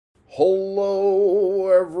Hello,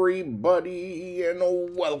 everybody,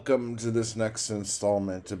 and welcome to this next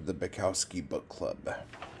installment of the Bukowski Book Club.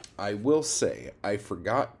 I will say, I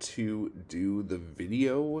forgot to do the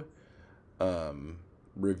video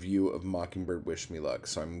review of Mockingbird Wish Me Luck,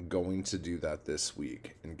 so I'm going to do that this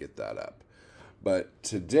week and get that up. But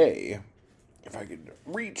today, if I could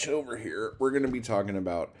reach over here, we're going to be talking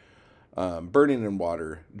about Burning in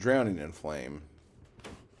Water, Drowning in Flame,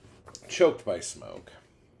 Choked by Smoke.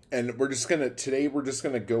 And we're just going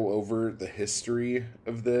to go over the history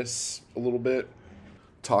of this a little bit.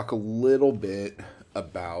 Talk a little bit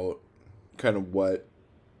about kind of what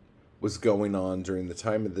was going on during the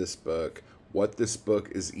time of this book. What this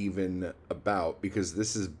book is even about. Because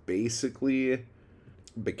this is basically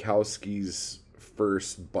Bukowski's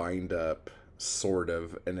first bind-up, sort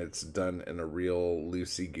of. And it's done in a real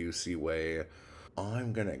loosey-goosey way.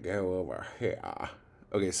 I'm going to go over here.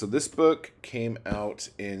 Okay, so this book came out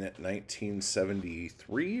in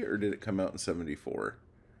 1973, or did it come out in 74?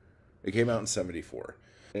 It came out in 74.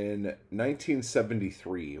 In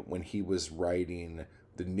 1973, when he was writing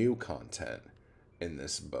the new content in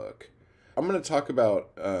this book, I'm going to talk about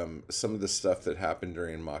some of the stuff that happened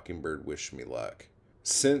during Mockingbird Wish Me Luck.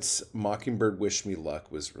 Since Mockingbird Wish Me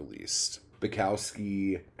Luck was released,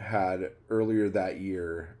 Bukowski had earlier that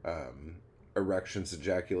year... Erections,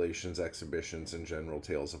 Ejaculations, Exhibitions, and General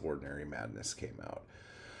Tales of Ordinary Madness came out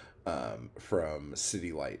from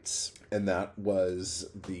City Lights. And that was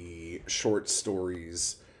the short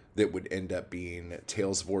stories that would end up being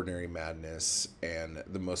Tales of Ordinary Madness and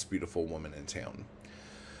The Most Beautiful Woman in Town.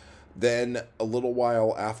 Then, a little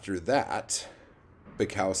while after that,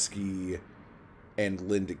 Bukowski and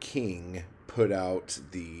Linda King put out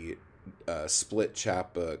the split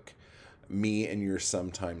chapbook Me and Your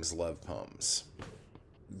Sometimes Love Poems.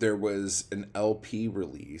 There was an LP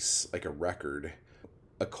release, like a record,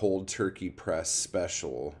 a Cold Turkey Press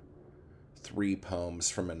special, 3 poems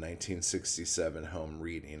from a 1967 home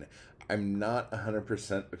reading. I'm not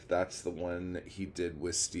 100% if that's the one he did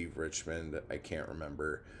with Steve Richmond. I can't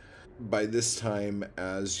remember. By this time,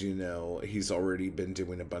 as you know, he's already been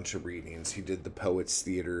doing a bunch of readings. He did the Poets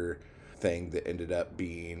Theater thing that ended up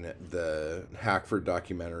being the Hackford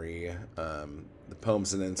documentary, the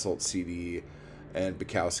Poems and Insults CD, and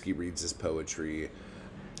Bukowski reads his poetry.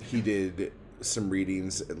 He did some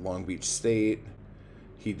readings at Long Beach State.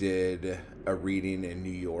 He did a reading in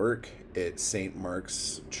New York at St.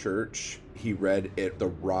 Mark's Church. He read at the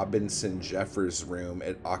Robinson Jeffers Room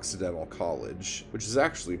at Occidental College, which is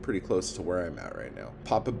actually pretty close to where I'm at right now.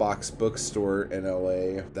 Papa Box Bookstore in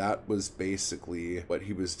LA. That was basically what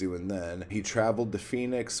he was doing then. He traveled to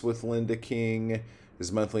Phoenix with Linda King.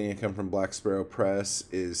 His monthly income from Black Sparrow Press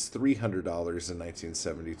is $300 in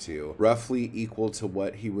 1972, roughly equal to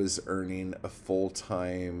what he was earning as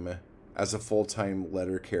a full-time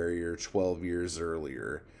letter carrier 12 years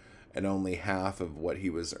earlier, and only half of what he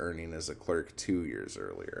was earning as a clerk 2 years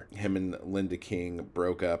earlier. Him and Linda King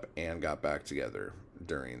broke up and got back together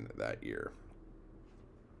during that year.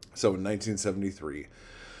 So in 1973,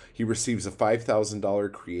 he receives a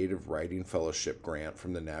 $5,000 Creative Writing Fellowship grant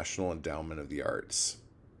from the National Endowment of the Arts,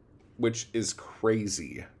 which is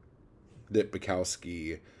crazy that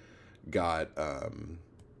Bukowski got an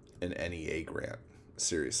NEA grant.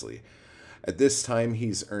 Seriously. At this time,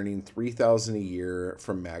 he's earning $3,000 a year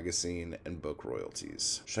from magazine and book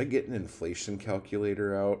royalties. Should I get an inflation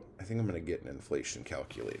calculator out? I think I'm going to get an inflation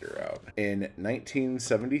calculator out. In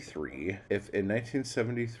 1973, if in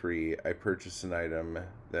 1973 I purchased an item,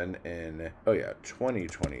 then in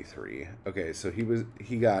 2023. Okay, so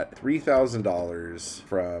he got $3,000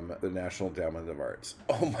 from the National Endowment of Arts.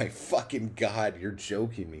 Oh my fucking god, you're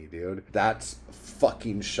joking me, dude. That's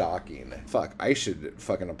fucking shocking. Fuck, I should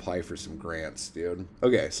fucking apply for some grants, dude.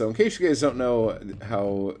 Okay, so in case you guys don't know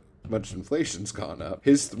how much inflation's gone up,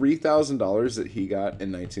 his $3,000 that he got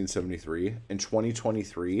in 1973, in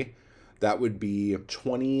 2023, that would be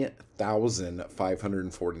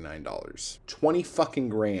 $20,549. 20 fucking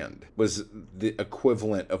grand was the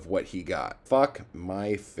equivalent of what he got. Fuck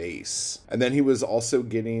my face. And then he was also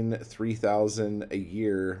getting $3,000 a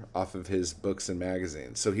year off of his books and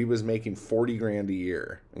magazines. So he was making 40 grand a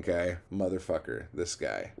year. Okay? Motherfucker. This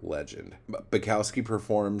guy. Legend. Bukowski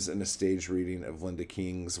performs in a stage reading of Linda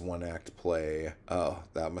King's one-act play. Oh,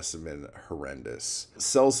 that must have been horrendous.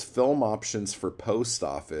 Sells film options for Post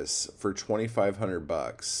Office for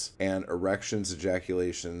 $2,500 and Erections,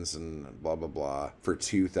 Ejaculations, and blah blah blah for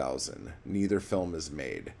 $2,000. Neither film is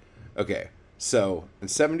made. Okay, So in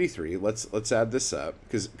 73, let's add this up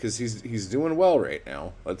because he's doing well right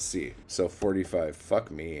now. Let's see. So 45.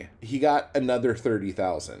 Fuck me. He got another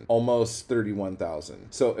 30,000, almost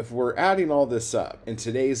 31,000. So if we're adding all this up in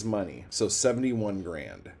today's money, so 71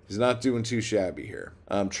 grand. He's not doing too shabby here.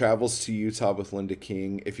 Travels to Utah with Linda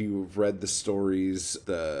King. If you've read the stories,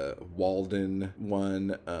 the Walden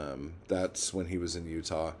one, that's when he was in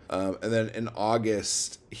Utah. And then in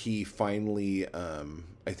August, he finally,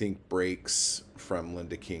 I think, breaks from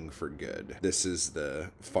Linda King for good. This is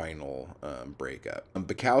the final breakup.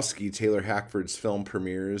 Bukowski, Taylor Hackford's film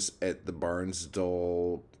premieres at the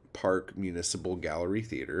Barnsdall Park Municipal Gallery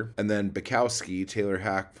Theater. And then Bukowski, Taylor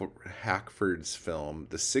Hackford's film,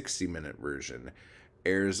 the 60-minute version,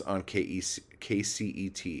 airs on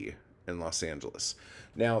KCET in Los Angeles.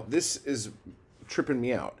 Now, this is tripping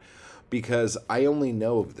me out because I only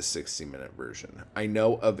know of the 60-minute version. I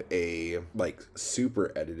know of a like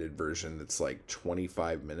super edited version that's like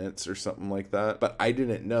 25 minutes or something like that, but I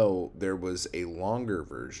didn't know there was a longer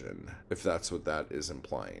version, if that's what that is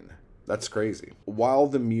implying. That's crazy. While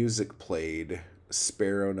the music played,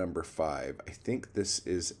 Sparrow number 5. I think this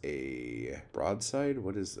is a broadside.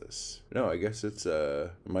 What is this? No, I guess it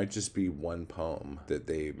might just be one poem that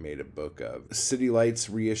they made a book of. City Lights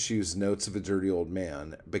reissues Notes of a Dirty Old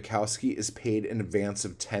Man. Bukowski is paid in advance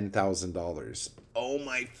of $10,000. Oh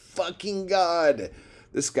my fucking God.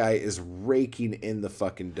 This guy is raking in the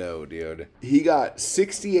fucking dough, dude. He got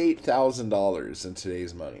 $68,000 in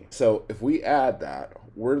today's money. So if we add that,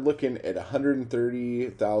 we're looking at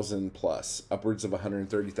 $130,000 plus, upwards of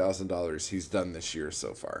 $130,000 he's done this year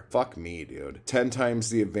so far. Fuck me, dude. 10 times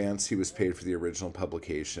the advance he was paid for the original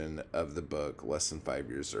publication of the book less than 5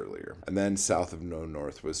 years earlier. And then South of No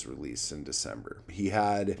North was released in December. He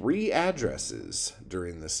had 3 addresses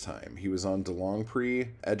during this time. He was on DeLongpre,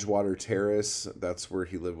 Edgewater Terrace. That's where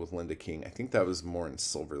he lived with Linda King. I think that was more in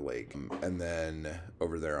Silver Lake. And then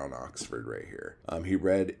over there on Oxford right here. He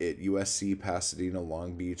read at USC, Pasadena, Long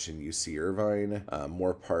Beach, and UC Irvine,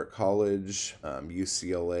 Moore Park College,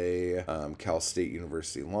 UCLA, Cal State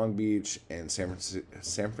University Long Beach, and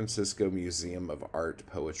San Francisco Museum of Art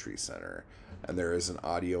Poetry Center. And there is an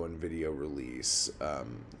audio and video release,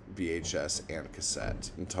 VHS and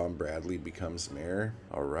cassette. And Tom Bradley becomes mayor.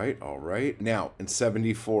 All right. Now, in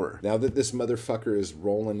 74, now that this motherfucker is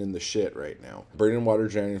rolling in the shit right now, Burning Water,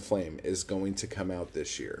 Drowning Flame is going to come out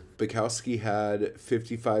this year. Bukowski had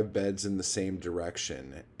 55 beds in the same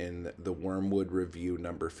direction in the Wormwood Review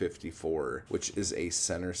number 54, which is a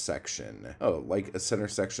center section. Oh, like a center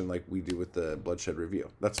section like we do with the Bloodshed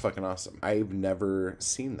Review. That's fucking awesome. I've never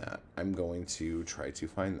seen that. I'm going to try to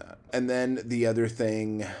find that. And then the other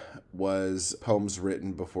thing was poems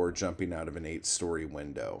written before jumping out of an 8-story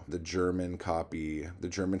window. The German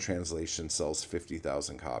translation sells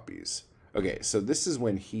 50,000 copies. Okay, so this is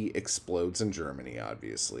when he explodes in Germany,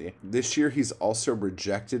 obviously. This year, he's also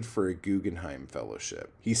rejected for a Guggenheim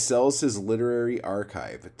Fellowship. He sells his literary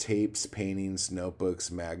archive, tapes, paintings, notebooks,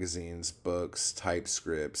 magazines, books,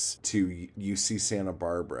 typescripts, to UC Santa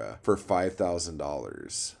Barbara for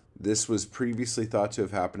 $5,000. This was previously thought to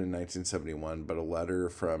have happened in 1971, but a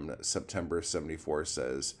letter from September 74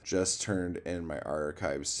 says, just turned in my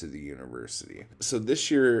archives to the university. So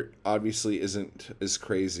this year obviously isn't as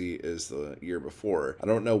crazy as the year before. I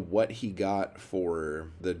don't know what he got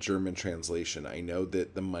for the German translation. I know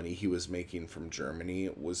that the money he was making from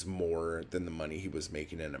Germany was more than the money he was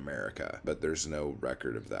making in America, but there's no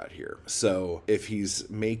record of that here. So if he's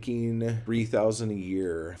making $3,000 a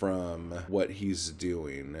year from what he's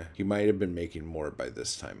doing, he might have been making more by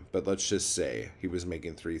this time, but let's just say he was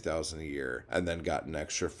making $3,000 a year and then got an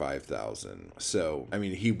extra $5,000. So, I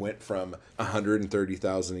mean, he went from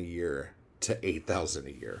 $130,000 a year to $8,000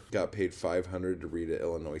 a year. Got paid $500 to read at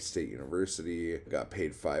Illinois State University. Got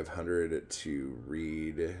paid $500 to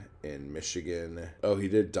read in Michigan. Oh, he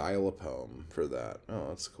did dial a poem for that. Oh,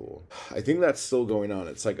 that's cool. I think that's still going on.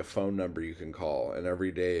 It's like a phone number you can call, and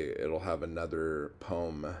every day it'll have another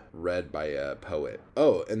poem read by a poet.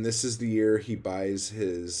 Oh, and this is the year he buys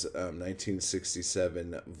his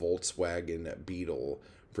 1967 Volkswagen Beetle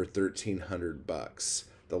for $1,300.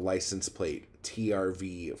 The license plate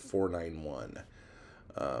TRV 491,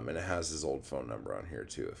 and it has his old phone number on here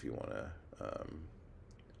too if you want to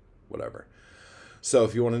whatever. So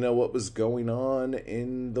if you want to know what was going on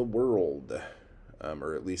in the world,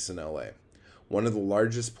 or at least in LA, one of the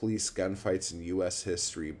largest police gunfights in U.S.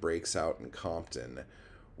 history breaks out in Compton,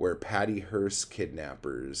 where Patty Hearst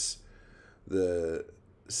kidnappers, the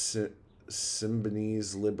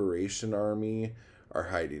Symbionese Liberation Army, are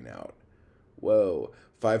hiding out. Whoa.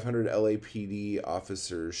 500 LAPD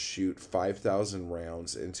officers shoot 5,000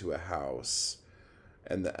 rounds into a house,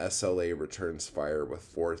 and the SLA returns fire with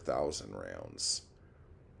 4,000 rounds.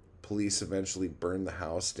 Police eventually burned the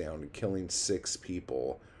house down, killing 6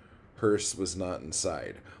 people. Hearst was not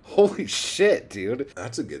inside. Holy shit, dude.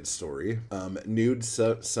 That's a good story. Nude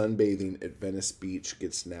sunbathing at Venice Beach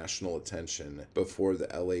gets national attention before the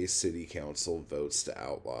LA City Council votes to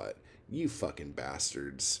outlaw it. You fucking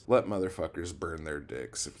bastards. Let motherfuckers burn their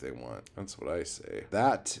dicks if they want. That's what I say.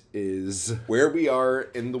 That is where we are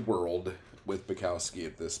in the world with Bukowski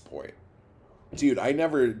at this point. Dude, I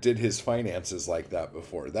never did his finances like that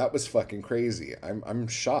before. That was fucking crazy. I'm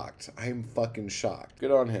shocked. I'm fucking shocked.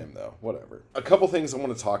 Good on him, though. Whatever. A couple things I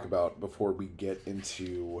want to talk about before we get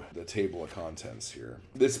into the table of contents here.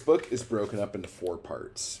 This book is broken up into 4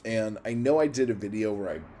 parts. And I know I did a video where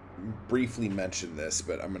I briefly mentioned this,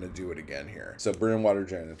 but I'm going to do it again here. So, Burn, Water,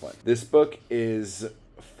 Drown, and Flame. This book is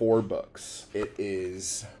 4 books.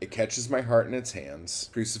 It Catches My Heart in Its Hands,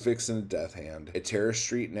 Crucifix in a Death Hand, A Terrace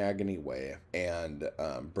Street in Agony Way, and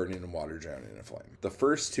Burning in Water, Drowning in a Flame. The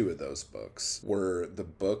first 2 of those books were the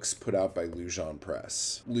books put out by Lujan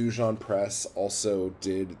Press. Lujan Press also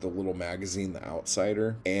did the little magazine, The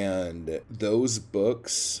Outsider, and those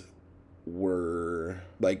books were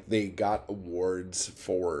like, they got awards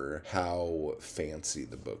for how fancy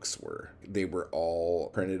the books were. They were all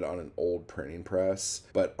printed on an old printing press,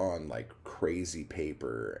 but on like crazy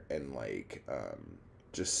paper and like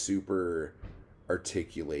just super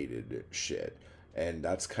articulated shit. And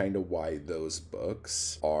that's kind of why those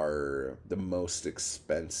books are the most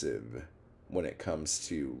expensive when it comes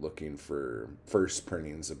to looking for first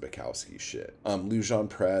printings of Bukowski shit. Lujan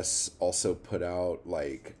Press also put out,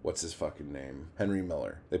 like, what's his fucking name? Henry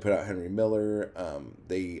Miller. They put out Henry Miller.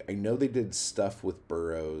 I know they did stuff with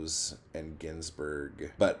Burroughs and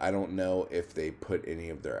Ginsberg, but I don't know if they put any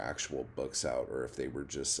of their actual books out or if they were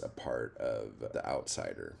just a part of The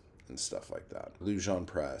Outsider and stuff like that. Lujan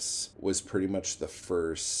Press was pretty much the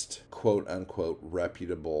first quote-unquote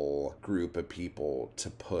reputable group of people to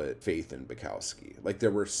put faith in Bukowski. Like,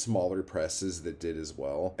 there were smaller presses that did as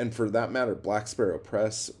well. And for that matter, Black Sparrow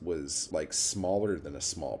Press was like smaller than a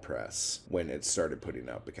small press when it started putting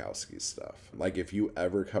out Bukowski's stuff. Like, if you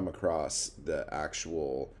ever come across the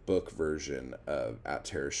actual book version of At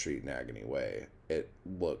Terrace Street in Agony Way, it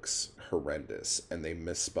looks horrendous, and they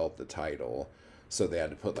misspelt the title. So they had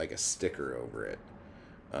to put like a sticker over it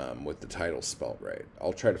with the title spelled right.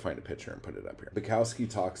 I'll try to find a picture and put it up here. Bukowski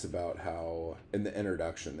talks about how in the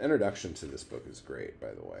introduction to this book is great,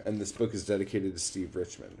 by the way. And this book is dedicated to Steve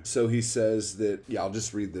Richmond. So he says that, yeah, I'll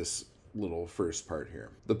just read this little first part here.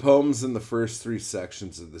 The poems in the first 3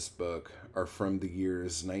 sections of this book are from the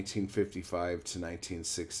years 1955 to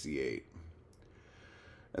 1968.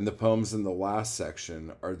 And the poems in the last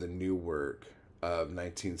section are the new work of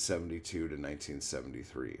 1972 to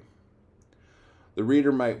 1973. The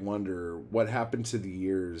reader might wonder what happened to the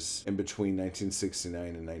years in between 1969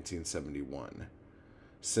 and 1971,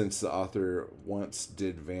 since the author once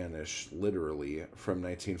did vanish literally from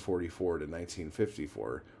 1944 to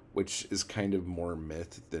 1954, which is kind of more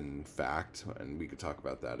myth than fact, and we could talk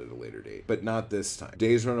about that at a later date. But not this time.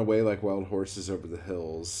 Days Run Away Like Wild Horses Over the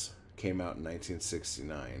Hills came out in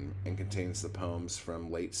 1969 and contains the poems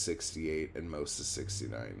from late 68 and most of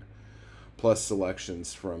 69, plus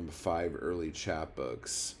selections from 5 early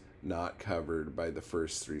chapbooks not covered by the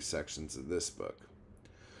first 3 sections of this book.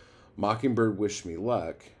 Mockingbird Wish Me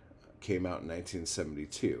Luck came out in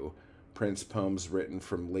 1972, prints poems written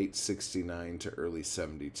from late 69 to early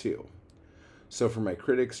 72. So for my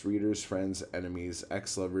critics, readers, friends, enemies,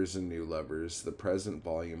 ex-lovers, and new lovers, the present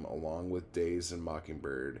volume, along with Days and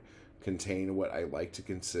Mockingbird, contain what I like to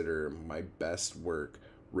consider my best work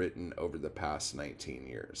written over the past 19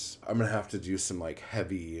 years. I'm gonna have to do some like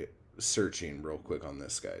heavy searching real quick on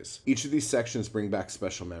this, guys. Each of these sections bring back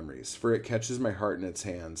special memories. For It Catches My Heart in Its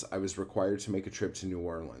Hands, I was required to make a trip to New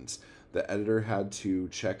Orleans. The editor had to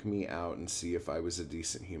check me out and see if I was a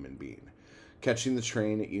decent human being. Catching the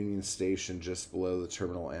train at Union Station just below the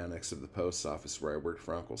terminal annex of the post office where I worked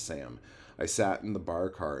for Uncle Sam, I sat in the bar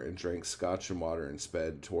car and drank scotch and water and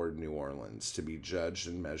sped toward New Orleans to be judged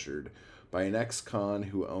and measured by an ex-con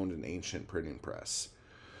who owned an ancient printing press.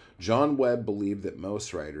 John Webb believed that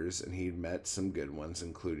most writers, and he'd met some good ones,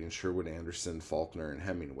 including Sherwood Anderson, Faulkner, and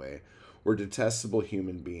Hemingway, were detestable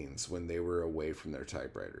human beings when they were away from their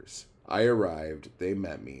typewriters. I arrived, they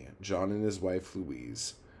met me, John and his wife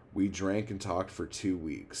Louise. We drank and talked for 2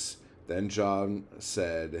 weeks. Then John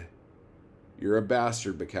said, "You're a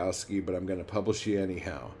bastard, Bukowski, but I'm going to publish you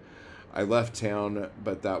anyhow." I left town,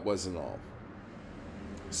 but that wasn't all.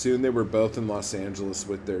 Soon they were both in Los Angeles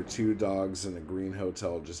with their 2 dogs in a green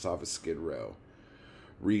hotel just off of Skid Row.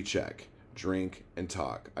 Recheck, drink, and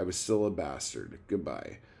talk. I was still a bastard.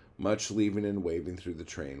 Goodbye. Much leaving and waving through the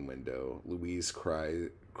train window. Louise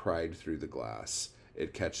cried through the glass.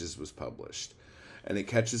 It Catches was published. And It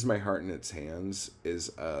Catches My Heart in Its Hands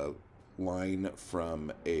is a line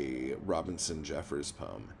from a Robinson Jeffers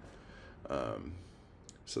poem.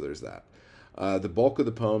 So there's that. The bulk of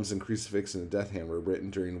the poems in Crucifix and the Death Hand were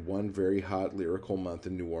written during one very hot lyrical month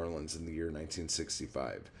in New Orleans in the year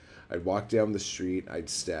 1965. I'd walk down the street, I'd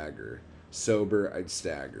stagger. Sober, I'd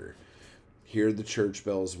stagger. Hear the church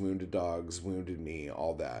bells, wounded dogs, wounded me,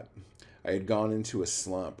 all that. I had gone into a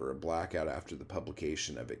slump or a blackout after the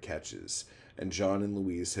publication of It Catches, and John and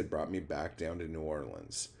Louise had brought me back down to New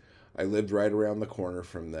Orleans. I lived right around the corner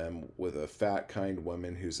from them with a fat, kind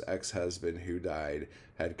woman whose ex-husband, who died,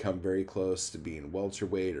 had come very close to being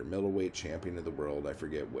welterweight or middleweight champion of the world, I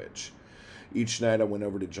forget which. Each night I went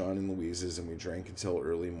over to John and Louise's and we drank until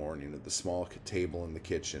early morning at the small table in the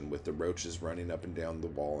kitchen with the roaches running up and down the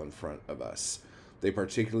wall in front of us. They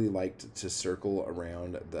particularly liked to circle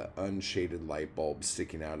around the unshaded light bulb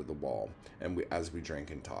sticking out of the wall as we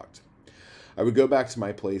drank and talked. I would go back to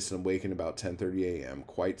my place and awaken about 10:30 a.m.,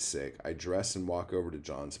 quite sick. I'd dress and walk over to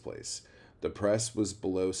John's place. The press was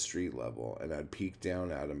below street level, and I'd peek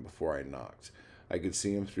down at him before I knocked. I could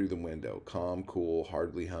see him through the window, calm, cool,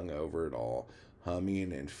 hardly hung over at all,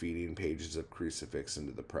 humming and feeding pages of Crucifix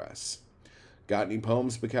into the press. "Got any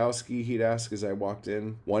poems, Bukowski?" he'd ask as I walked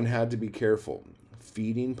in. One had to be careful.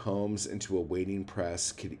 Feeding poems into a waiting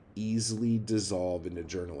press could easily dissolve into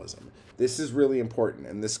journalism. This is really important,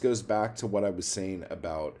 and this goes back to what I was saying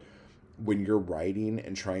about when you're writing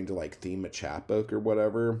and trying to like theme a chapbook or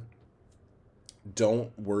whatever.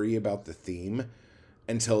 Don't worry about the theme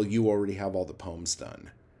until you already have all the poems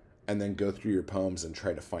done, and then go through your poems and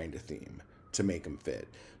try to find a theme to make them fit.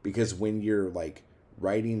 Because when you're like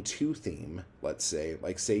writing to theme, let's say,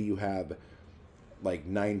 like say you have like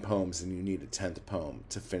 9 poems and you need a 10th poem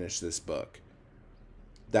to finish this book,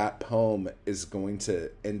 that poem is going to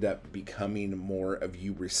end up becoming more of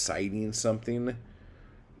you reciting something,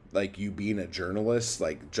 like you being a journalist,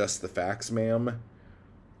 like just the facts, ma'am,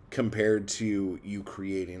 compared to you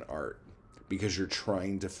creating art, because you're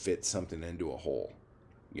trying to fit something into a hole,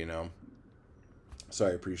 you know? So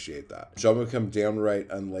I appreciate that. John would come downright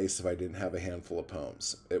unlaced if I didn't have a handful of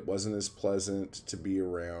poems. It wasn't as pleasant to be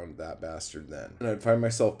around that bastard then. And I'd find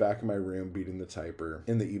myself back in my room beating the typer.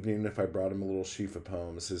 In the evening, if I brought him a little sheaf of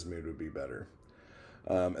poems, his mood would be better.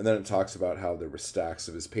 And then it talks about how there were stacks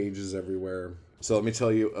of his pages everywhere. So let me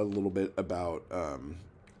tell you a little bit about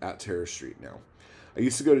At Terror Street now. I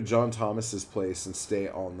used to go to John Thomas's place and stay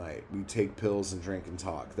all night. We'd take pills and drink and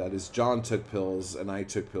talk. That is, John took pills and I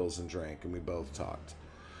took pills and drank, and we both talked.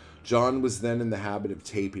 John was then in the habit of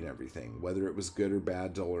taping everything, whether it was good or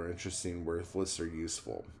bad, dull or interesting, worthless or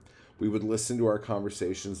useful. We would listen to our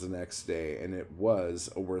conversations the next day, and it was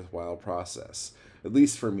a worthwhile process. At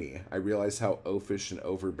least for me. I realized how oafish and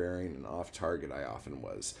overbearing and off-target I often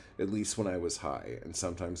was, at least when I was high, and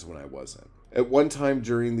sometimes when I wasn't. At one time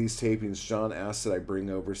during these tapings, John asked that I bring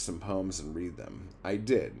over some poems and read them. I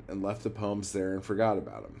did, and left the poems there and forgot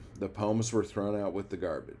about them. The poems were thrown out with the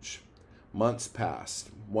garbage. Months passed.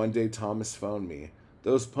 One day Thomas phoned me.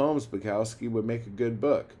 "Those poems, Bukowski, would make a good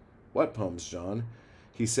book." "What poems, John?"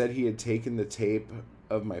 He said he had taken the tape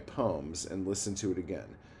of my poems and listened to it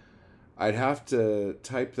again. "I'd have to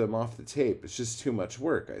type them off the tape. It's just too much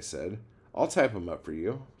work," I said. "I'll type them up for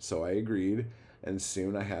you." So I agreed, and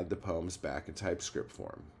soon I had the poems back in typescript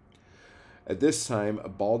form. At this time, a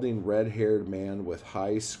balding, red-haired man with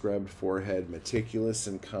high, scrubbed forehead, meticulous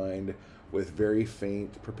and kind, with very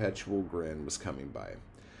faint, perpetual grin, was coming by.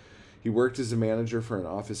 He worked as a manager for an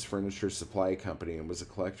office furniture supply company and was a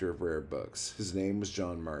collector of rare books. His name was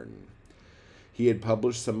John Martin. He had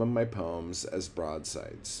published some of my poems as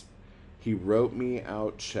broadsides. He wrote me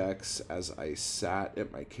out checks as I sat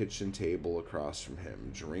at my kitchen table across from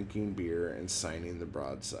him, drinking beer and signing the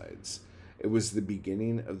broadsides. It was the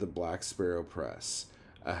beginning of the Black Sparrow Press,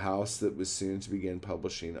 a house that was soon to begin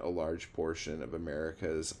publishing a large portion of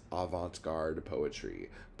America's avant-garde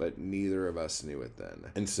poetry, but neither of us knew it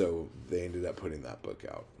then. And so they ended up putting that book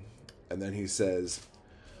out. And then he says,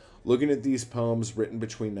 "Looking at these poems written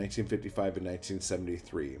between 1955 and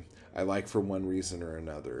 1973, I like for one reason or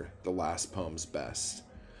another the last poems best.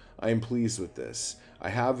 I am pleased with this. I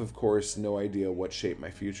have, of course, no idea what shape my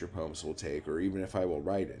future poems will take, or even if I will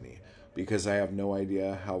write any, because I have no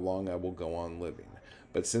idea how long I will go on living.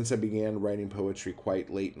 But since I began writing poetry quite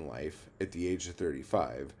late in life, at the age of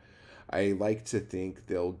 35, I like to think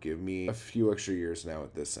they'll give me a few extra years now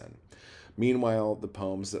at this end. Meanwhile, the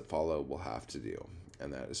poems that follow will have to do.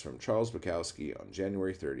 And that is from Charles Bukowski on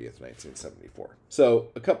January 30th, 1974. So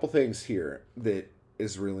a couple things here that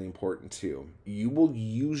is really important too. You will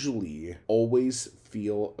usually always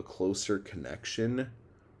feel a closer connection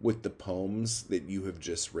with the poems that you have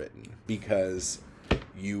just written because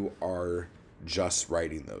you are just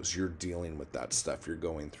writing those. You're dealing with that stuff. You're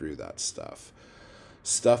going through that stuff.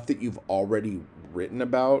 Stuff that you've already written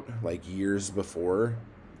about like years before,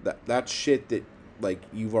 that's shit that like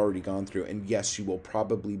you've already gone through. And yes, you will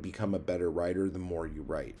probably become a better writer the more you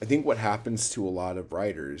write. I think what happens to a lot of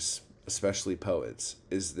writers, especially poets,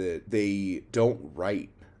 is that they don't write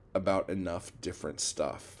about enough different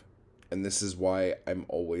stuff. And this is why I'm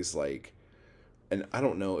always like, and I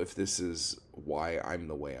don't know if this is why I'm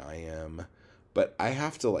the way I am, but I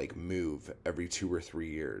have to like move every 2 or 3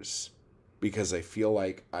 years because I feel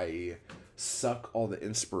like I suck all the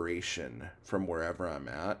inspiration from wherever I'm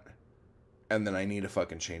at. And then I need a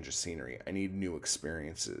fucking change of scenery. I need new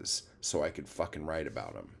experiences so I could fucking write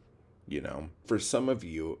about them. You know, for some of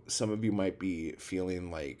you might be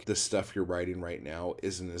feeling like the stuff you're writing right now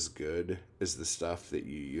isn't as good as the stuff that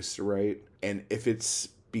you used to write. And if it's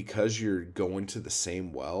because you're going to the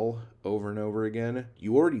same well over and over again,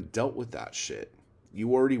 you already dealt with that shit.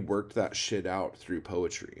 You already worked that shit out through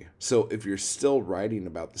poetry. So if you're still writing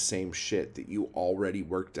about the same shit that you already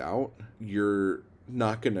worked out, you're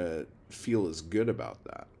not gonna feel as good about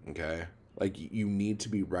that, okay? Like, you need to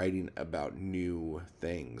be writing about new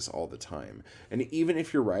things all the time. And even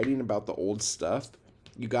if you're writing about the old stuff,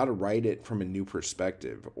 you got to write it from a new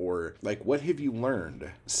perspective. Or, like, what have you learned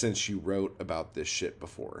since you wrote about this shit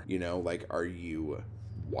before? You know, like, are you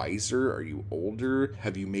wiser? Are you older?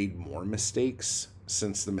 Have you made more mistakes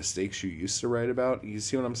since the mistakes you used to write about? You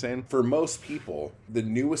see what I'm saying? For most people, the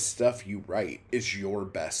newest stuff you write is your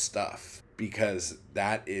best stuff because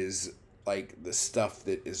that is like the stuff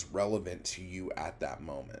that is relevant to you at that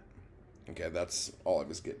moment. Okay, that's all I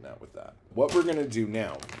was getting at with that. What we're going to do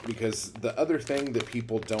now, because the other thing that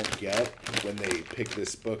people don't get when they pick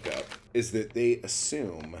this book up is that they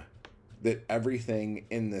assume that everything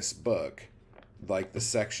in this book, like the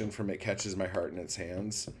section from It Catches My Heart in Its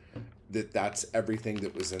Hands, that's everything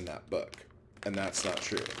that was in that book. And that's not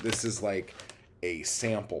true. This is like a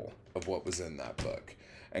sample of what was in that book.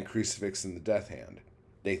 And Crucifix and the Death Hand,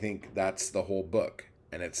 they think that's the whole book,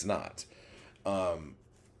 and it's not.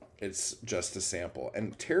 It's just a sample.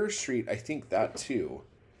 And Terror Street, I think that too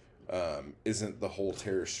isn't the whole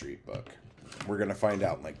Terror Street book. We're going to find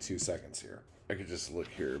out in like 2 seconds here. I could just look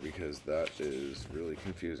here because that is really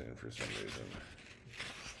confusing for some reason.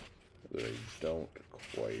 That I don't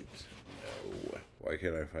quite know. Why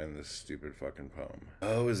can't I find this stupid fucking poem?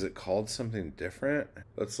 Oh, is it called something different?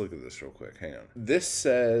 Let's look at this real quick. Hang on. This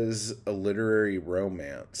says A Literary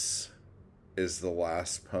Romance is the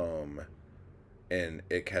last poem in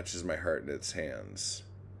It Catches My Heart in Its Hands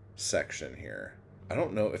section here. I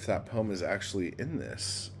don't know if that poem is actually in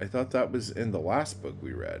this. I thought that was in the last book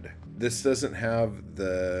we read. This doesn't have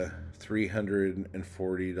the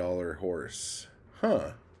 $340 horse.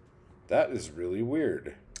 Huh. That is really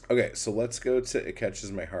weird. Okay, so let's go to It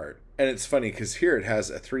Catches My Heart. And it's funny because here it has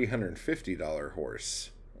a $350 horse.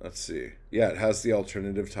 Let's see. Yeah, it has the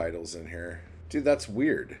alternative titles in here. Dude, that's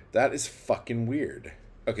weird. That is fucking weird.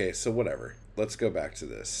 Okay, so whatever. Let's go back to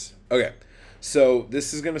this. Okay, so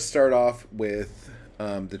this is going to start off with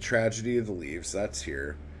The Tragedy of the Leaves. That's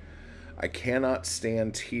here. I Cannot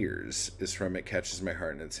Stand Tears is from It Catches My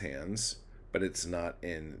Heart in Its Hands, but it's not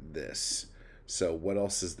in this. So what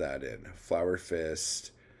else is that in? Flower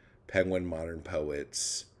Fist, Penguin Modern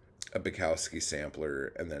Poets, a Bukowski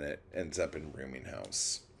sampler, and then it ends up in Rooming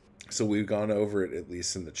House. So we've gone over it at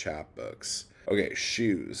least in the chapbooks. Okay,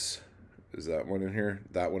 Shoes. Is that one in here?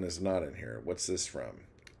 That one is not in here. What's this from?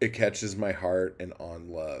 It Catches My Heart and On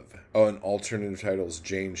Love. Oh, and alternative titles,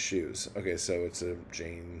 Jane's Shoes. Okay, so it's a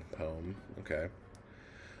Jane poem. Okay.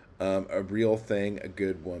 A Real Thing, A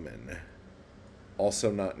Good Woman.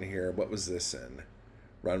 Also not in here. What was this in?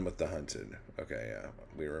 Run with the Hunted. Okay, yeah.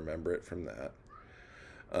 We remember it from that.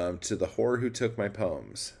 To the Whore Who Took My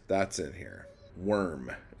Poems. That's in here.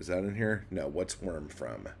 Worm. Is that in here? No, what's Worm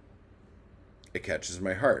from? It Catches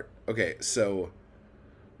My Heart. Okay, so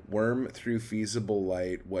Worm Through Feasible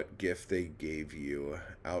Light, What Gift They Gave You.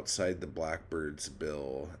 Outside the Blackbird's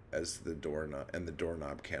Bill, as the doorknob, and the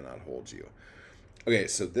doorknob cannot hold you. Okay,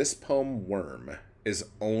 so this poem, Worm, is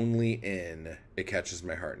only in It Catches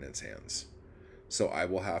My Heart in Its Hands. So I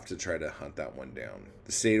will have to try to hunt that one down.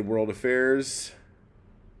 The State of World Affairs,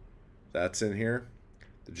 that's in here.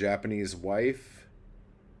 The Japanese Wife,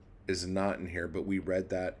 is not in here, but we read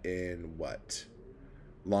that in what?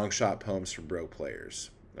 Long Shot Poems for Broke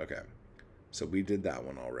Players. Okay. So we did that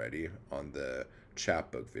one already on the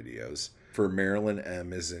chapbook videos. For Marilyn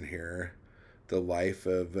M is in here. The Life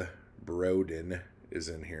of Broden is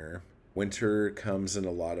in here. Winter Comes in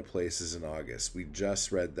a Lot of Places in August. We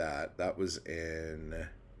just read that. That was in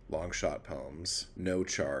Long Shot Poems. No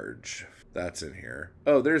Charge. That's in here.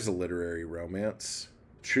 Oh, there's a literary romance.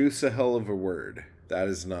 Truth's a Hell of a Word. That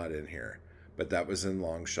is not in here. But that was in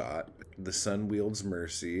Long Shot. The Sun Wields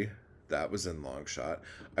Mercy. That was in Long Shot.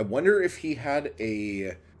 I wonder if he had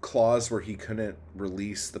a clause where he couldn't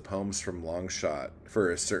release the poems from Long Shot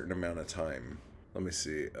for a certain amount of time. Let me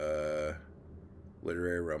see.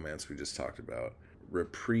 Literary romance we just talked about.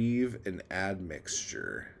 Reprieve and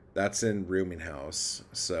Admixture. That's in Rooming House.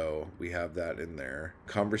 So we have that in there.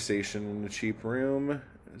 Conversation in a Cheap Room.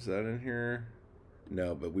 Is that in here?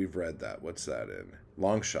 No, but we've read that. What's that in?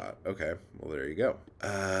 Long Shot. Okay. Well, there you go.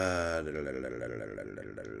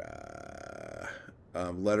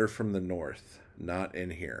 Letter from the North. Not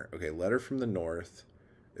in here. Okay, Letter from the North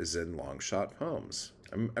is in Long Shot Poems.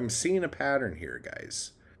 I'm seeing a pattern here,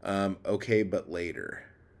 guys. Okay, but later.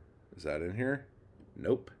 Is that in here?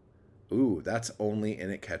 Nope. Ooh, that's only in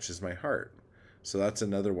It Catches My Heart. So that's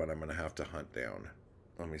another one I'm going to have to hunt down.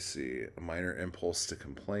 Let me see. A Minor Impulse to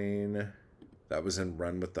Complain. That was in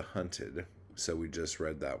Run with the Hunted. So we just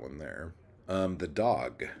read that one there. The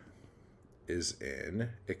Dog is in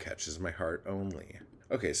It Catches My Heart only.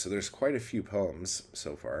 Okay, so there's quite a few poems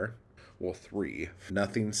so far. Well, 3.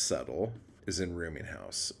 Nothing Subtle is in Rooming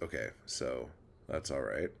House. Okay, so that's all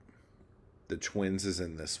right. The Twins is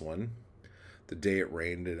in this one. The Day It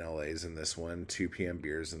Rained in LA is in this one. 2 p.m.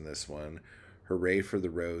 Beers in this one. Hooray for the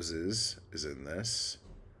Roses is in this.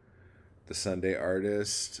 The Sunday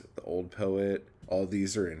Artist, The Old Poet, all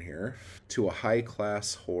these are in here. To a High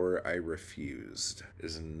Class Whore I Refused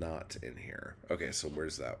is not in here. Okay, so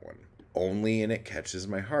where's that one? Only in It Catches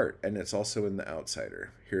My Heart, and it's also in The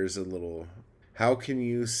Outsider. Here's a little... How can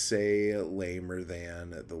you say lamer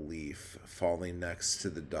than the leaf falling next to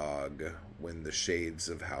the dog when the shades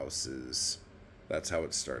of houses... That's how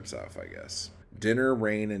it starts off, I guess. Dinner,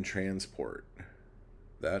 Rain, and Transport.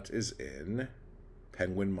 That is in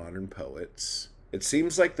Penguin Modern Poets. It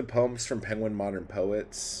seems like the poems from Penguin Modern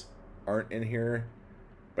Poets aren't in here,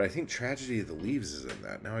 but I think Tragedy of the Leaves is in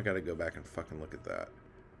that. Now I gotta go back and fucking look at that.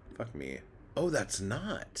 Fuck me. Oh, that's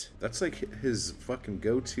not. That's like his fucking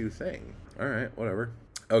go-to thing. Alright, whatever.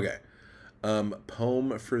 Okay.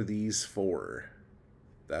 Poem for These Four.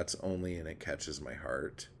 That's only in It Catches My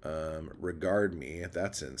Heart. Regard Me.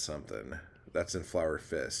 That's in something. That's in Flower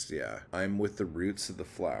Fist, yeah. I'm With the Roots of the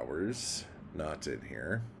Flowers. Not in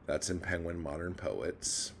here. That's in Penguin Modern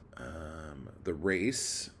Poets. The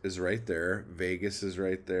Race is right there. Vegas is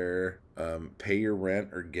right there. Pay Your Rent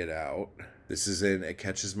or Get Out. This is in It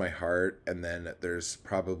Catches My Heart, and then there's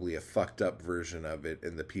probably a fucked up version of it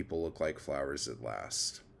in The People Look Like Flowers at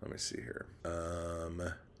Last. Let me see here.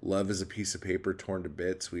 Love is a Piece of Paper Torn to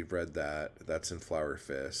Bits. We've read that. That's in Flower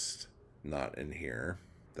Fist. Not in here.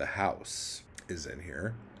 The House is in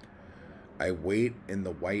here. I Wait in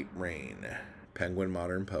the White Rain. Penguin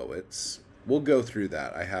Modern Poets. We'll go through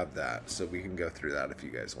that. I have that, so we can go through that if you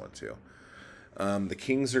guys want to. The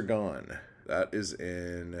Kings Are Gone. That is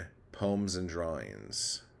in Poems and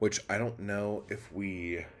Drawings, which I don't know if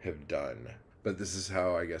we have done, but this is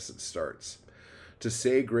how I guess it starts. To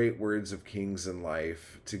say great words of kings in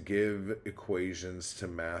life, to give equations to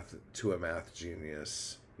a math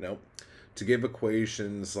genius. Nope. To give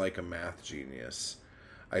equations like a math genius.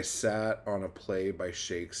 I sat on a play by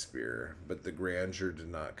Shakespeare, but the grandeur did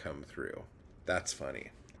not come through. That's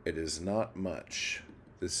funny. It is not much.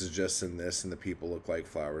 This is just in this, and The People Look Like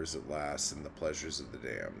Flowers at Last, and The Pleasures of the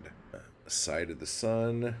Damned. Side of the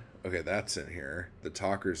Sun. Okay, that's in here. The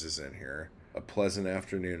Talkers is in here. A Pleasant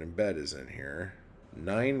Afternoon in Bed is in here.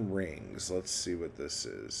 9 Rings. Let's see what this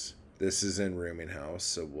is. This is in Rooming House,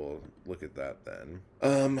 so we'll look at that then.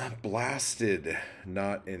 Blasted.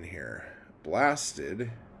 Not in here.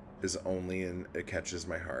 Blasted is only in It Catches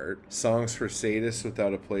My Heart. Songs for Sadists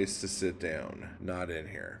Without a Place to Sit Down. Not in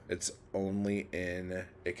here. It's only in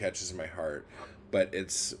It Catches My Heart, but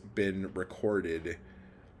it's been recorded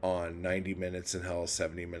on 90 Minutes in Hell,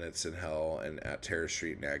 70 Minutes in Hell, and At Terror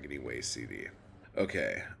Street and Agony Way CD.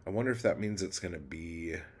 Okay, I wonder if that means it's going to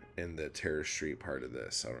be in the Terror Street part of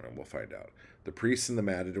this. I don't know, we'll find out. The Priest and the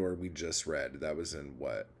Matador we just read. That was in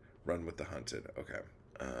what? Run with the Hunted. Okay.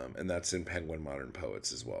 And that's in Penguin Modern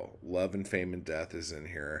Poets as well. Love and Fame and Death is in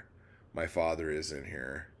here. My Father is in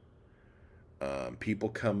here. People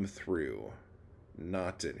Come Through.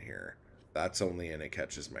 Not in here. That's only in It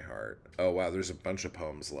Catches My Heart. Oh, wow, there's a bunch of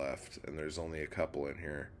poems left, and there's only a couple in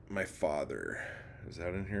here. My Father. Is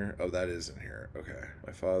that in here? Oh, that is in here. Okay.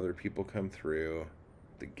 My Father, People Come Through.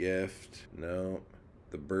 The Gift. No.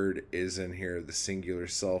 The Bird is in here. The Singular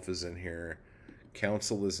Self is in here.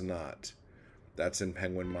 Counsel is not. That's in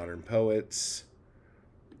Penguin Modern Poets.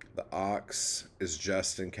 The Ox is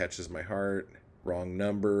just in Catches My Heart. Wrong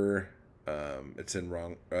Number. It's in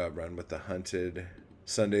Run with the Hunted.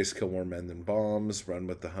 Sundays Kill More Men Than Bombs. Run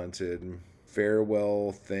with the Hunted.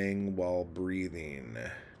 Farewell Thing While Breathing.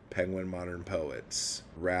 Penguin Modern Poets.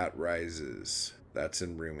 Rat Rises. That's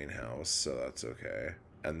in Rooming House, so that's okay.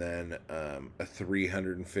 And then a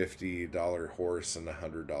 $350 horse and a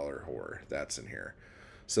 $100 whore. That's in here.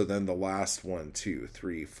 So then the last 1, 2,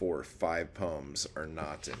 3, 4, 5 poems are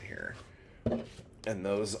not in here. And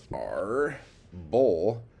those are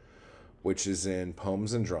Bull, which is in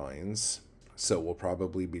Poems and Drawings. So we'll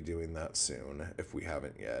probably be doing that soon if we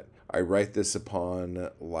haven't yet. I write this upon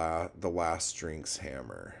the Last Drink's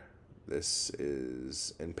Hammer. This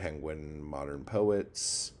is in Penguin Modern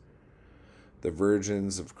Poets. The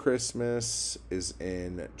Virgins of Christmas is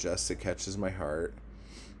in Just It Catches My Heart.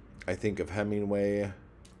 I think of Hemingway.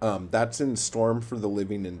 That's in Storm for the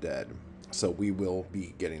Living and Dead. So we will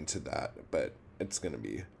be getting to that, but it's going to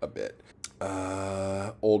be a bit.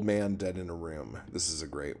 Old Man Dead in a Room. This is a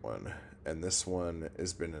great one. And this one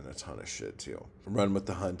has been in a ton of shit too. Run with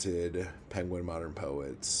the Hunted, Penguin Modern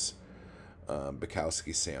Poets,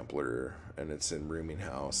 Bukowski Sampler, and it's in Rooming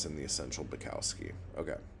House and The Essential Bukowski.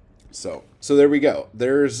 Okay. So there we go.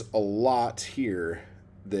 There's a lot here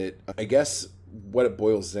that I guess what it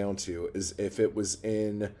boils down to is if it was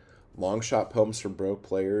in Long Shot Poems for Broke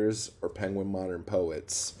Players or Penguin Modern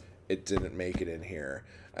Poets, it didn't make it in here.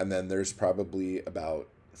 And then there's probably about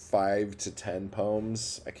 5 to 10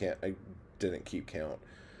 poems, I didn't keep count,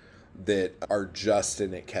 that are just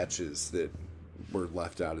in It Catches that were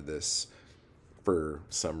left out of this for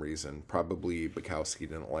some reason. Probably Bukowski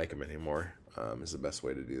didn't like them anymore, is the best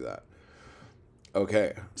way to do that.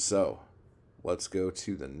 Okay, so let's go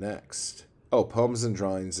to the next. Oh, Poems and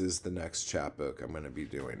Drawings is the next chapbook I'm going to be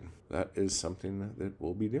doing. That is something that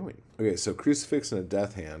we'll be doing. Okay, so Crucifix and a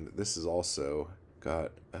Death Hand. This is also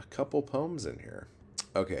got a couple poems in here.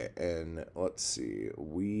 Okay, and let's see.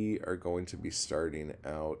 We are going to be starting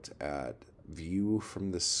out at View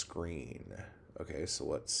from the Screen. Okay, so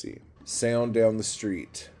let's see. Sound down the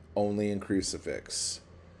street, only in Crucifix.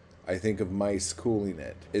 I think of mice cooling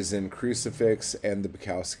it, is in Crucifix and the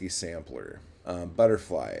Bukowski Sampler.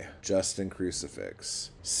 Butterfly, just in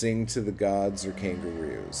Crucifix. Sing to the Gods or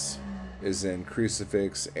Kangaroos is in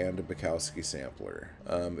Crucifix and a Bukowski Sampler.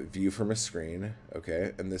 View from a Screen,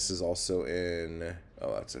 okay, and this is also in,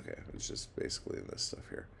 oh, that's okay, it's just basically in this stuff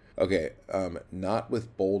here. Okay, Not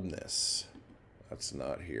with Boldness, that's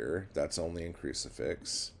not here, that's only in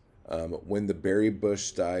Crucifix. When the berry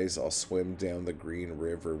bush dies, I'll swim down the green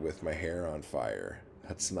river with my hair on fire.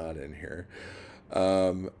 That's not in here.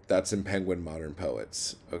 That's in Penguin Modern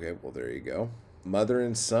Poets. Okay, well, there you go. Mother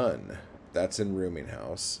and Son. That's in Rooming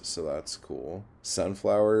House, so that's cool.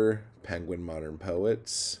 Sunflower, Penguin Modern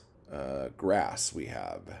Poets. Grass we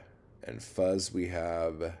have. And Fuzz we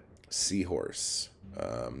have. Seahorse.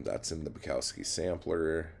 That's in the Bukowski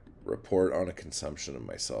Sampler. Report on a Consumption of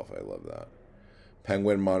Myself. I love that.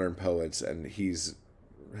 Penguin Modern Poets, and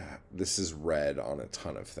this is read on a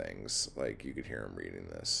ton of things. Like, you could hear him reading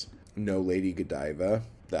this. No Lady Godiva,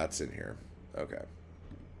 that's in here. Okay.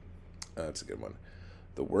 That's a good one.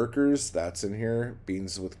 The Workers, that's in here.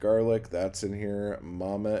 Beans with Garlic, that's in here.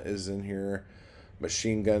 Mama is in here.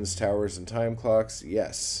 Machine Guns, Towers, and Time Clocks,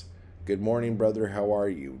 yes. Good Morning, Brother, How Are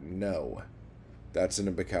You? No. That's in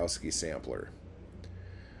a Bukowski Sampler.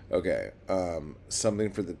 Okay.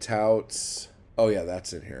 Something for the Touts. Oh, yeah,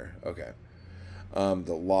 that's in here. Okay.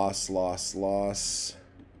 The Loss.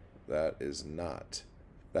 That is not.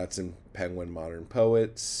 That's in Penguin Modern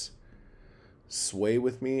Poets. Sway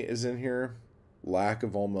With Me is in here. Lack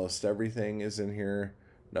of Almost Everything is in here.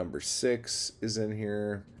 Number 6 is in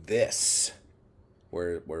here. This.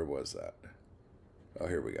 Where was that? Oh,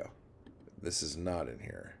 here we go. This is not in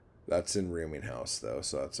here. That's in Rooming House, though,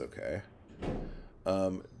 so that's okay.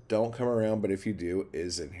 Don't Come Around, But If You Do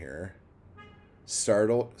is in here.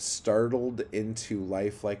 Startled Into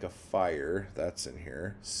Life Like a Fire. That's in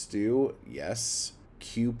here. Stew, yes.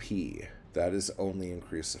 QP, that is only in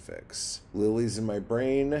Crucifix. Lilies in My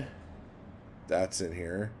Brain, that's in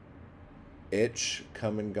here. Itch,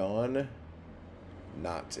 Come and Gone,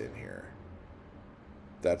 not in here.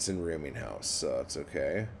 That's in Rooming House, so that's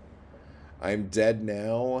okay. I'm Dead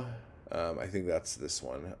Now, I think that's this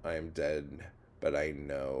one. I Am Dead but I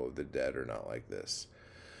know the dead are not like this.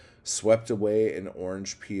 Swept away in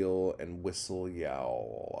orange peel and whistle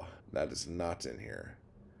yowl. That is not in here.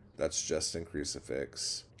 That's just in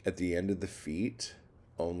crucifix. At the end of the feet,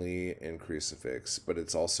 only in crucifix, but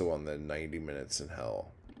it's also on the 90 minutes in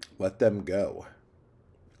hell. Let them go.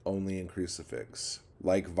 Only in crucifix.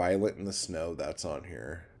 Like Violet in the Snow, that's on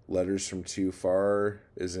here. Letters from Too Far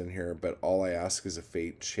is in here, but All I Ask Is a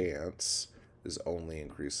Fate Chance is only in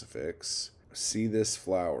crucifix. See This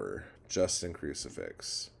Flower, just in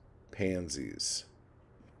crucifix. Pansies,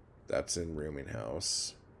 that's in Rooming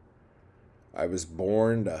House. I Was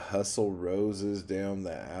Born to Hustle Roses Down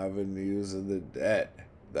the Avenues of the Dead.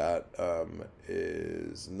 That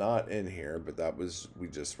is not in here, but that was, we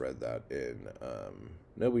just read that in,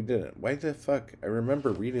 no we didn't. Why the fuck? I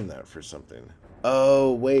remember reading that for something.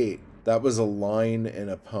 Oh, wait. That was a line in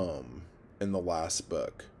a poem in the last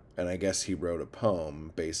book. And I guess he wrote a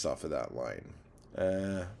poem based off of that line.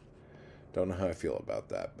 Don't know how I feel about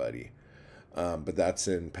that, buddy. But that's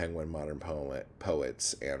in Penguin Modern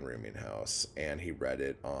Poets and Rooming House. And he read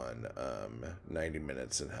it on 90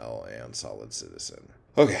 Minutes in Hell and Solid Citizen.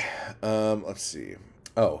 Okay, let's see.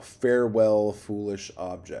 Oh, Farewell Foolish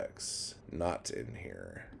Objects. Not in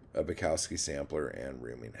here. A Bukowski sampler and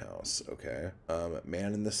Rooming House. Okay.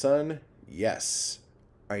 Man in the Sun. Yes.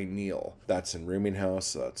 I Kneel. That's in Rooming House,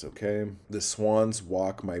 so that's okay. The Swans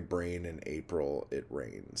Walk My Brain in April It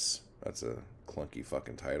Rains. That's a clunky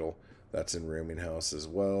fucking title. That's in Rooming House as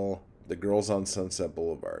well. The Girls on Sunset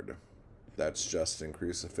Boulevard. That's just in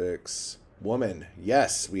crucifix. Woman.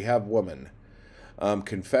 Yes, we have woman.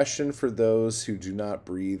 Confession for Those Who Do Not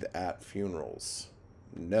Breathe at Funerals.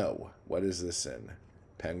 No. What is this in?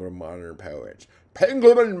 Penguin Modern Poets.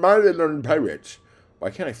 Penguin Modern Poets.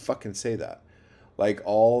 Why can't I fucking say that? Like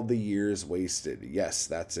All the Years Wasted. Yes,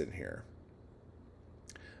 that's in here.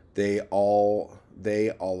 They all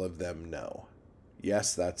of them know.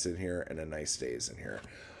 Yes, that's in here, and A Nice Day is in here.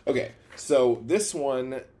 Okay, so this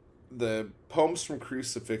one, the poems from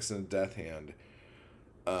Crucifix and Death Hand,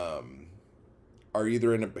 are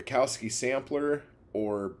either in a Bukowski sampler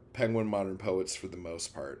or Penguin Modern Poets for the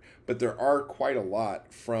most part. But there are quite a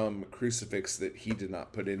lot from Crucifix that he did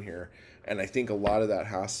not put in here. And I think a lot of that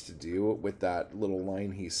has to do with that little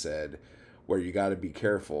line he said, where you got to be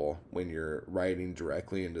careful when you're writing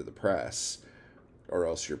directly into the press, or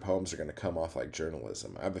else your poems are going to come off like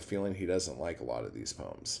journalism. I have a feeling he doesn't like a lot of these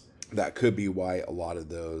poems. That could be why a lot of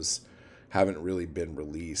those haven't really been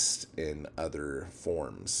released in other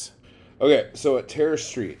forms. Okay, so at Terrace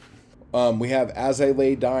Street, we have As I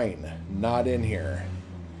Lay Dying, not in here,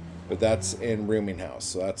 but that's in Rooming House,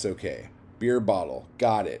 so that's okay. Beer Bottle,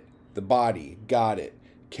 got it. The Body, got it.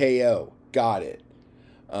 KO, got it.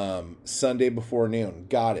 Sunday Before Noon,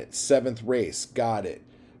 got it. Seventh Race, got it.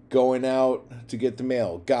 Going Out to Get the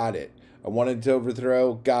Mail, got it. I Wanted to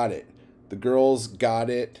Overthrow, got it. The Girls, got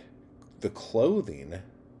it. The Clothing,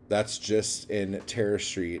 that's just in Terrace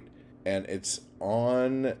Street, and it's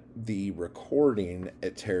on the recording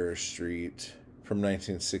at Terrace Street from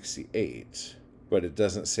 1968, but it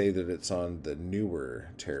doesn't say that it's on the newer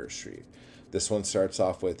Terrace Street. This one starts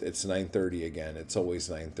off with, it's 9:30 again. It's always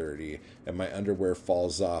 9:30. And my underwear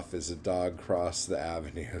falls off as a dog cross the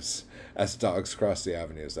avenues. As dogs cross the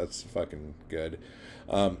avenues. That's fucking good.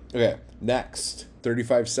 Okay, next.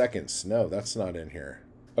 35 Seconds. No, that's not in here.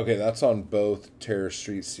 Okay, that's on both Terrace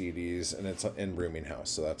Street CDs, and it's in Rooming House,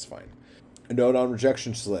 so that's fine. A Note on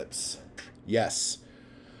Rejection Slips. Yes.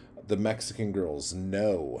 The Mexican Girls.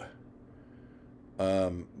 No.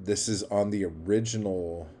 This is on the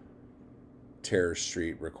original Terrace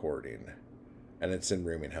Street recording, and it's in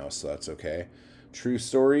Rooming House, so that's okay. True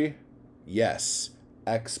Story, yes.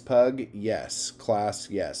 X-Pug, yes. Class,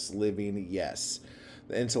 yes. Living, yes.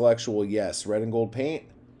 The Intellectual, yes. Red and Gold Paint,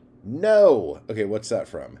 no. Okay, what's that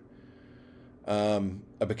from? A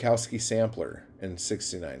Bukowski sampler in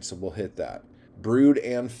 69, so we'll hit that. Brewed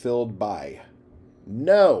and Filled By,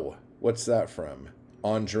 no. What's that from?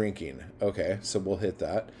 On Drinking, okay, so we'll hit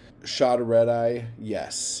that. Shot of Red Eye,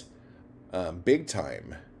 yes. Big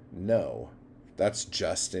Time, no. That's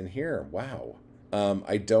just in here. Wow.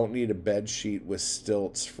 I Don't Need a Bed Sheet with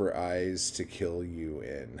Stilts for Eyes to Kill You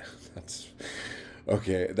In. That's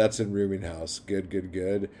okay. That's in Rooming House. Good, good,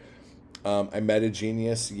 good. I Met a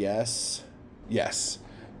Genius, yes. Yes.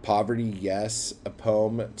 Poverty, yes. A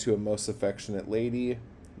Poem to a Most Affectionate Lady,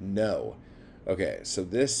 no. Okay, so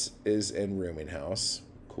this is in Rooming House.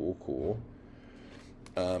 Cool, cool.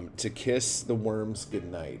 To Kiss the Worms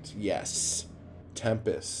Goodnight, yes.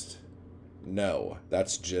 Tempest, no.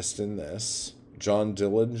 That's just in this. John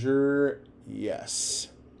Dillinger, yes.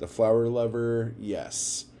 The Flower Lover,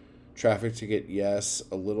 yes. Traffic ticket, yes.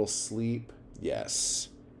 A little sleep, yes.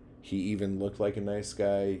 He even looked like a nice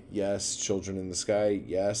guy, yes. Children in the Sky,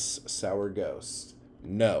 yes. Sour Ghost,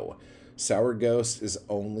 no. Sour Ghost is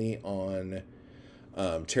only on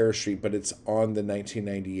Terrace Street, but it's on the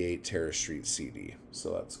 1998 Terrace Street CD,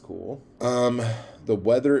 so that's cool. The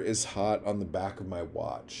weather is hot on the back of my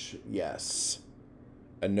watch, yes.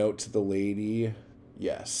 A Note to the Lady,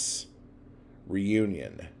 yes.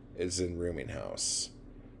 Reunion is in Rooming House.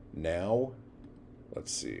 Now,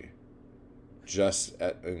 let's see. Just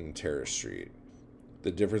in Terrace Street.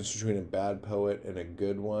 The Difference Between a Bad Poet and a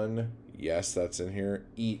Good One, yes, that's in here.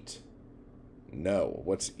 Eat, no.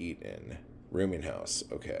 What's Eat in? Rooming House,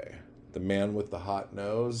 okay. The Man with the Hot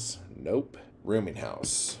Nose, nope. Rooming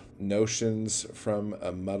House. Notions from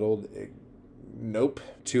a Muddled, nope.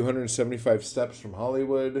 275 Steps from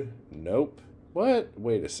Hollywood, nope. What?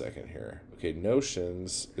 Wait a second here. Okay,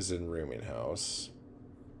 Notions is in Rooming House.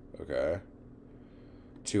 Okay.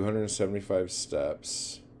 275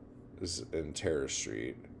 Steps is in Terrace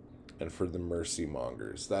Street. And For the Mercy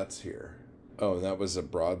Mongers, that's here. Oh, and that was a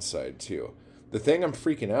Broadside too. The thing I'm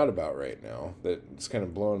freaking out about right now, that's kind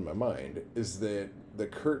of blowing my mind, is that The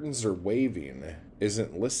Curtains Are Waving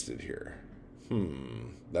isn't listed here.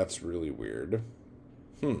 That's really weird.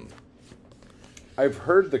 I've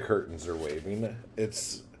heard The Curtains Are Waving.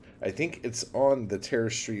 I think it's on the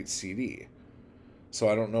Terrace Street CD. So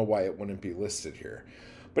I don't know why it wouldn't be listed here.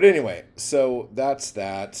 But anyway, so that's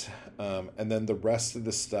that. And then the rest of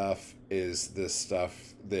the stuff is the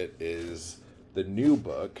stuff that is the new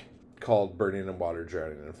book called Burning in Water,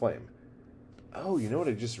 Drowning in Flame. Oh, you know what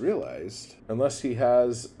I just realized? Unless he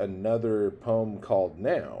has another poem called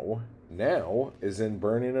Now. Now is in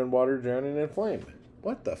Burning in Water, Drowning in Flame.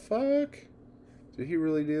 What the fuck? Did he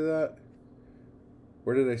really do that?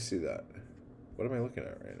 Where did I see that? What am I looking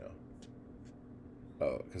at right now?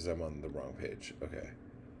 Oh, because I'm on the wrong page. Okay.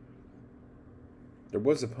 There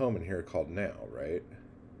was a poem in here called Now, right?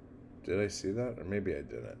 Did I see that? Or maybe I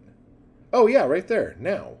didn't. Oh, yeah, right there.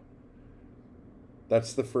 Now.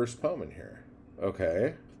 That's the first poem in here.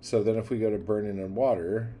 Okay. So then if we go to Burning in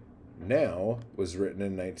Water, Now was written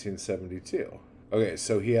in 1972. Okay,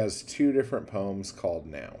 so he has two different poems called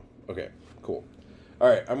Now. Okay, cool. All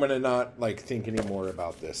right, I'm going to not think any more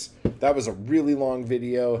about this. That was a really long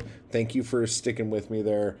video. Thank you for sticking with me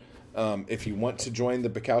there. If you want to join the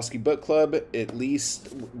Bukowski Book Club, at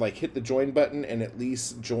least hit the join button and at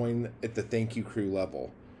least join at the thank you crew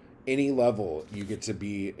level. Any level you get to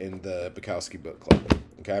be in the Bukowski Book Club.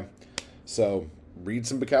 Okay? So read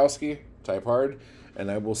some Bukowski, type hard, and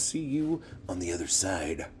I will see you on the other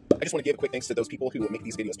side. I just want to give a quick thanks to those people who make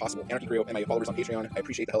these videos possible. Anarchy Crew and my followers on Patreon. I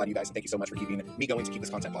appreciate the hell out of you guys. Thank you so much for keeping me going to keep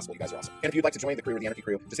this content possible. You guys are awesome. And if you'd like to join the crew or the Anarchy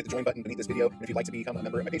Crew, just hit the join button beneath this video. And if you'd like to become a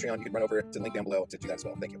member of my Patreon, you can run over to the link down below to do that as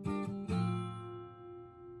well. Thank you.